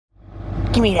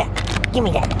Give me that. Give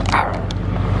me that.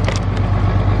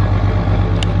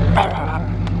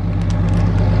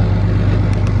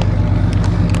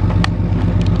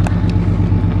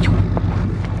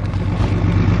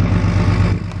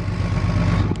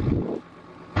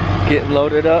 Getting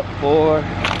loaded up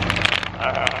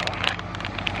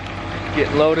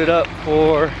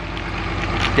for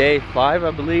day 5,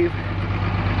 I believe.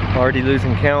 Already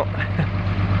losing count.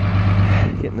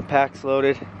 Getting the packs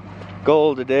loaded.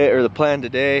 Goal today, or the plan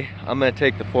today, I'm gonna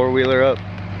take the 4-wheeler up,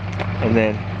 and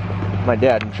then my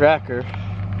dad and Tracker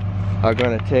are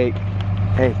gonna take,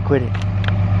 hey, quit it,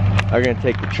 are gonna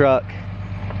take the truck,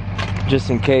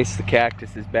 just in case the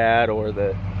cactus is bad or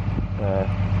the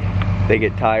they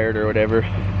get tired or whatever.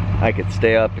 I could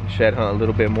stay up and shed hunt a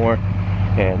little bit more,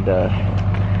 and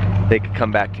they could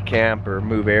come back to camp or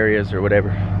move areas or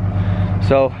whatever.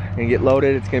 So I'm gonna get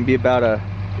loaded. It's gonna be about a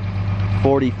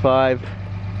 45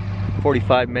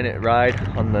 minute ride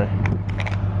on the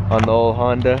old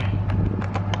Honda,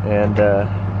 and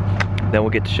then we'll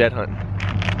get to shed hunting.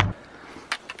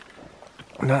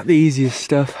 Not the easiest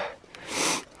stuff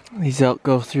these elk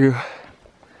go through.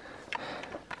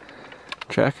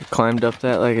 Tracker climbed up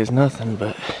that like it's nothing,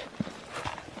 but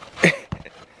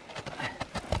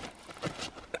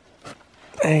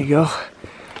there you go.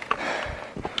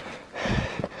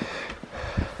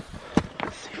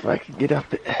 Let's see if I can get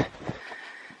up it.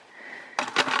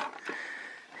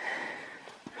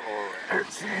 Oh, it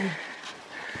hurts me.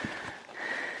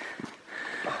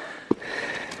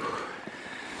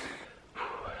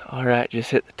 Alright,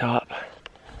 just hit the top.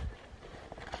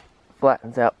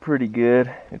 Flattens out pretty good.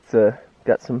 It's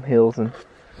got some hills and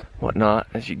whatnot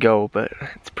as you go, but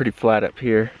it's pretty flat up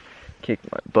here.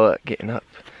 Kicked my butt getting up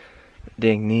the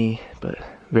dang knee, but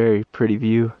very pretty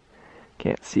view.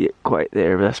 Can't see it quite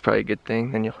there, but that's probably a good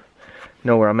thing. Then you'll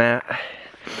know where I'm at,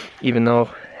 even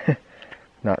though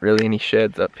not really any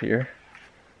sheds up here.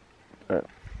 But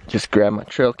just grabbed my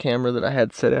trail camera that I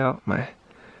had set out, my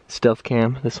stealth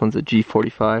cam. This one's a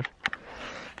G45.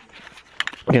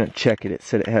 I'm gonna check it. It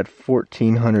said it had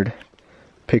 1,400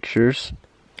 pictures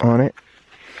on it.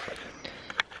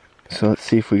 So let's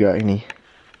see if we got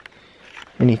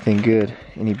anything good,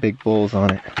 any big bulls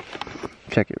on it.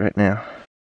 Check it right now.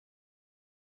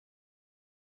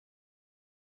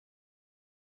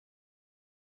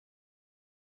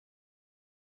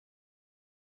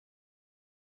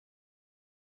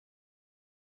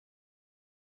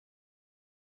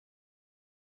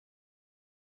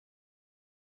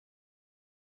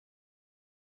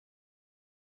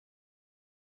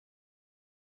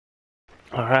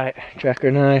 Alright, Tracker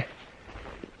and I.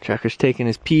 Tracker's taking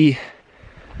his pee,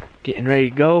 getting ready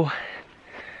to go.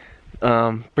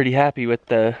 Pretty happy with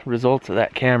the results of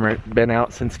that camera. It's been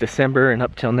out since December and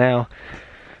up till now.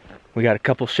 We got a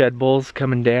couple shed bulls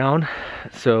coming down,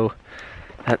 so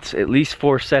that's at least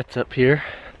 4 sets up here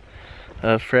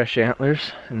of fresh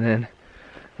antlers, and then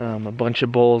a bunch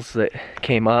of bulls that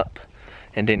came up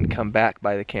and didn't come back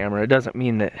by the camera. It doesn't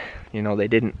mean that, you know, they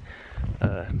didn't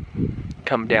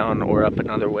come down or up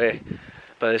another way,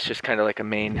 but it's just kind of like a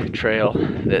main trail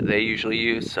that they usually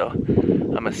use, so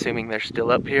I'm assuming they're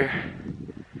still up here,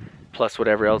 plus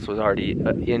whatever else was already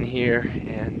in here,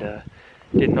 and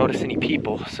didn't notice any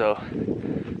people. So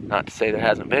not to say there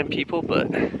hasn't been people, but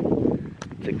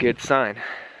it's a good sign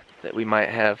that we might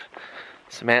have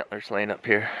some antlers laying up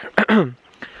here.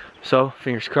 So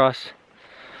fingers crossed,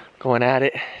 going at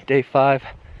it, day 5.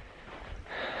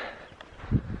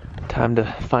 Time to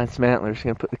find some antlers.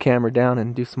 Gonna put the camera down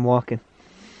and do some walking.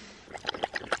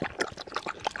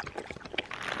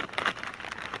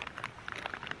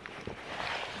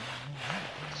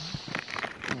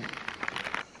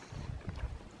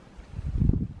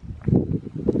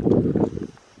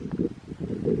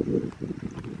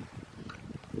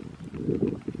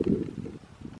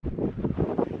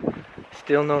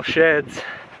 Still no sheds.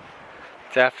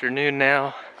 It's afternoon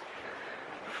now.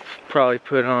 Probably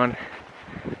put on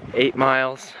 8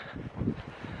 miles.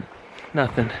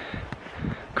 Nothing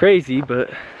crazy, but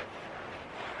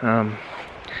kind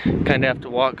of have to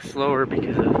walk slower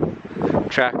because of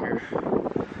Tracker.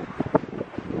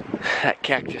 That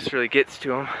cactus really gets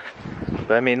to him.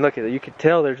 But I mean, look at it. You can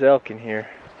tell there's elk in here.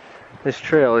 This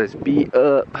trail is beat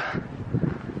up,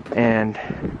 and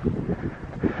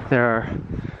there are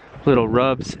little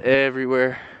rubs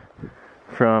everywhere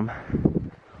from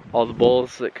all the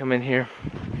bulls that come in here.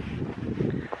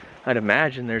 I'd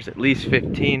imagine there's at least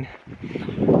 15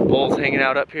 bulls hanging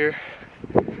out up here.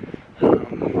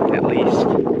 At least.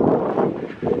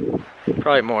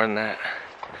 Probably more than that.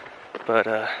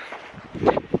 But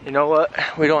you know what?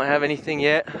 We don't have anything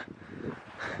yet,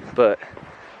 but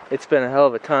it's been a hell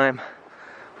of a time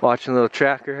watching little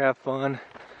tracker have fun.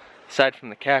 Aside from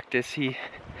the cactus, he's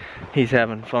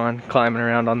having fun climbing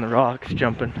around on the rocks,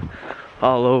 jumping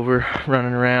all over,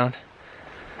 running around.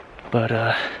 But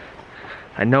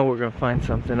I know we're gonna find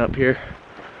something up here.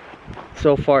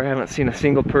 So far I haven't seen a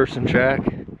single person track,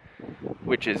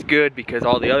 which is good because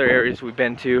all the other areas we've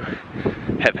been to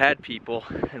have had people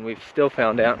and we've still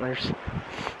found antlers.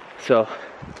 So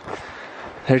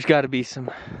there's got to be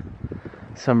some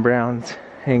browns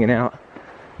hanging out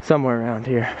somewhere around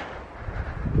here.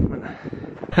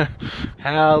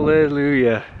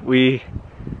 Hallelujah, we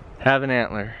have an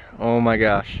antler. Oh my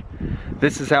gosh,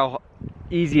 this is how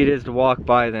easy it is to walk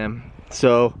by them.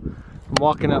 So I'm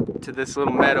walking up to this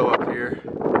little meadow up here.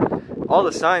 All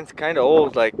the signs kind of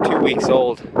old, like 2 weeks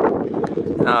old.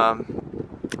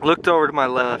 Looked over to my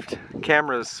left.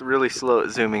 Camera's really slow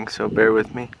at zooming, so bear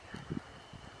with me.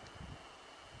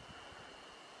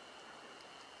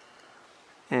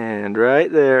 And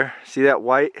right there, see that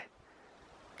white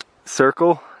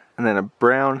circle? And then a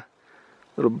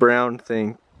little brown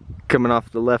thing coming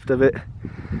off the left of it.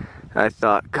 I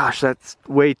thought, gosh, that's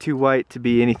way too white to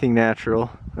be anything natural,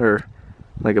 or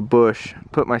like a bush.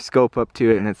 Put my scope up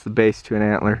to it and it's the base to an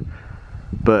antler.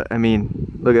 But I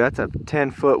mean, look, that's a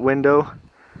 10-foot window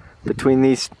between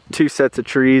these two sets of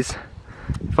trees.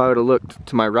 If I would have looked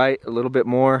to my right a little bit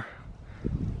more,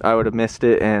 I would have missed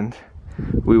it and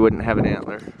we wouldn't have an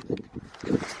antler.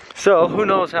 So who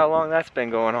knows how long that's been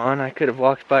going on. I could have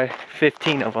walked by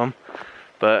 15 of them,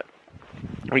 but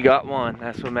we got one.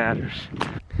 That's what matters.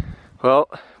 Well,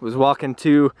 was walking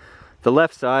to the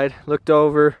left side, looked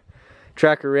over,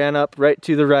 tracker ran up right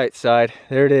to the right side.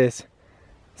 There it is.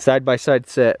 Side by side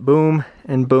set. Boom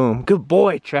and boom. Good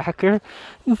boy, tracker.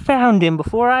 You found him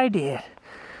before I did.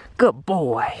 Good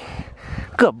boy.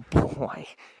 Good boy.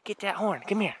 Get that horn.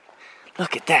 Come here.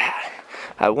 Look at that.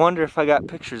 I wonder if I got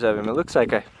pictures of him. It looks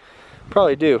like I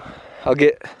probably do. I'll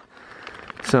get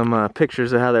some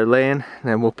pictures of how they're laying and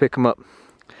then we'll pick them up.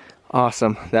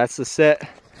 Awesome. That's the set.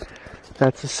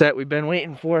 That's the set we've been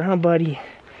waiting for, huh, buddy?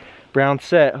 Brown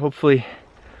set. Hopefully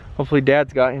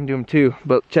Dad's got into them too.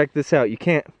 But check this out. You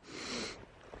can't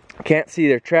see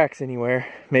their tracks anywhere.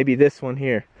 Maybe this one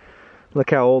here. Look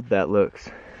how old that looks.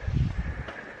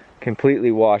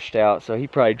 Completely washed out. So he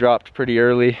probably dropped pretty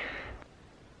early.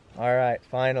 All right,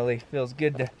 finally. Feels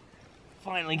good to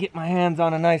finally get my hands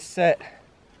on a nice set.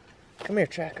 Come here,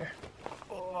 tracker.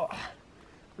 Oh,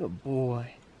 good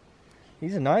boy.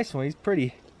 He's a nice one. He's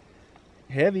pretty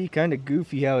heavy, kind of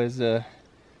goofy how his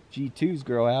G2s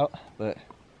grow out, but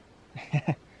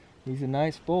he's a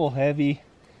nice bull, heavy.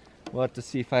 We'll have to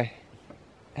see if I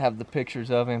have the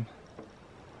pictures of him.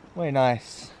 Way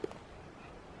nice.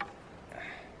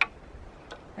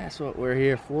 That's what we're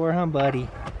here for, huh, buddy?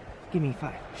 Give me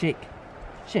 5. Shake.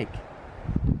 Shake.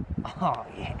 Oh,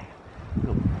 yeah.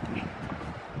 Good boy.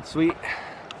 Sweet.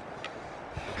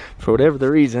 For whatever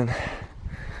the reason,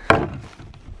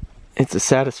 it's a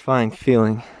satisfying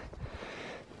feeling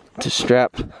to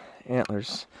strap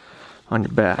antlers on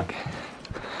your back.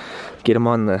 Get them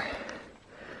on the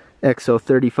XO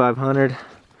 3500.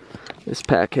 This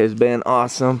pack has been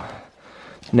awesome.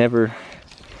 Never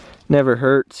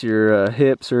hurts your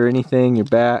hips or anything, your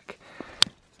back.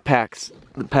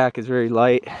 The pack is very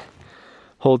light,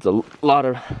 holds a lot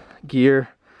of gear,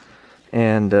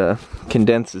 and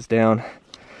condenses down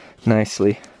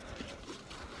nicely.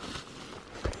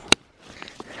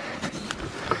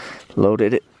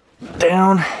 Loaded it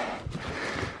down.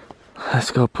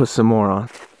 Let's go put some more on.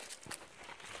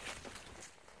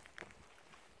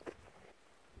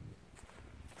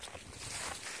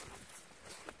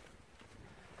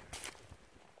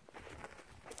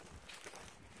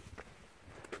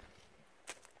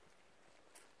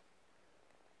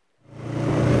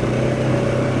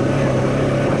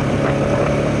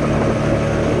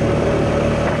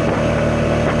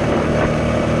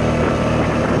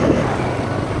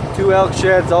 Two elk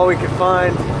sheds, all we could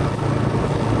find,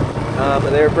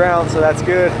 but they were brown, so that's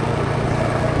good.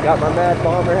 Got my Mad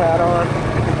Bomber hat on.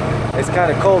 It's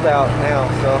kind of cold out now,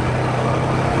 so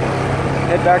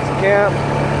head back to camp,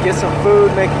 get some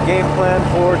food, make a game plan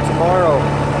for tomorrow.